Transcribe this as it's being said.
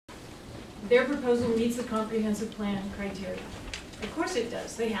their proposal meets the comprehensive plan criteria. Of course it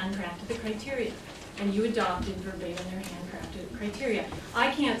does. They handcrafted the criteria. And you adopted verbatim their handcrafted criteria.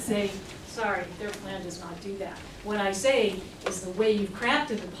 I can't say, sorry, their plan does not do that. What I say is the way you've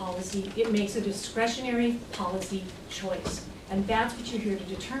crafted the policy, it makes a discretionary policy choice. And that's what you're here to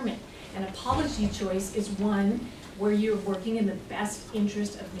determine. And a policy choice is one where you're working in the best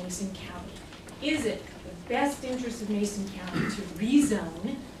interest of Mason County. Is it the best interest of Mason County to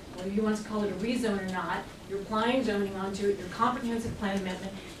rezone, whether you want to call it a rezone or not, you're applying zoning onto it, your comprehensive plan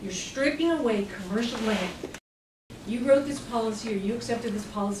amendment, you're stripping away commercial land. You wrote this policy, or you accepted this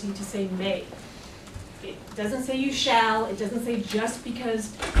policy to say may. It doesn't say you shall, it doesn't say just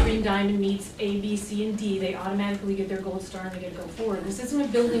because Green Diamond meets A, B, C, and D, they automatically get their gold star and they get to go forward. This isn't a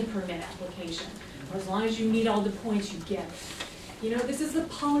building permit application. As long as you meet all the points, you get it. You know, this is the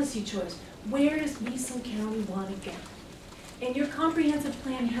policy choice. Where does Mason County want to go? And your comprehensive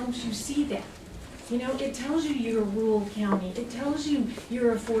plan helps you see that. You know, it tells you you're a rural county. It tells you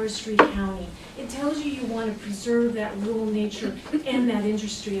you're a forestry county. It tells you you want to preserve that rural nature and that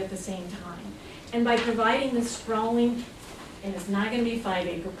industry at the same time. And by providing this sprawling, and it's not going to be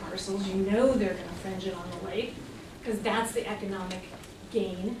 5-acre parcels, you know they're going to fringe it on the lake, because that's the economic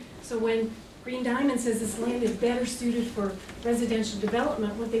gain. So when Green Diamond says this land is better suited for residential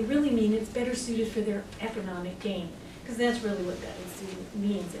development, what they really mean it's better suited for their economic gain. Because that's really what that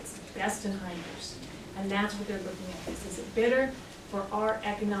means. It's best in high use. And that's what they're looking at. Is it better for our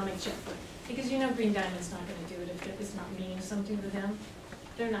economic checklist? Because you know Green Diamond's not going to do it if it's not meaning something to them.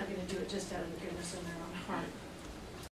 They're not going to do it just out of the goodness of their own heart.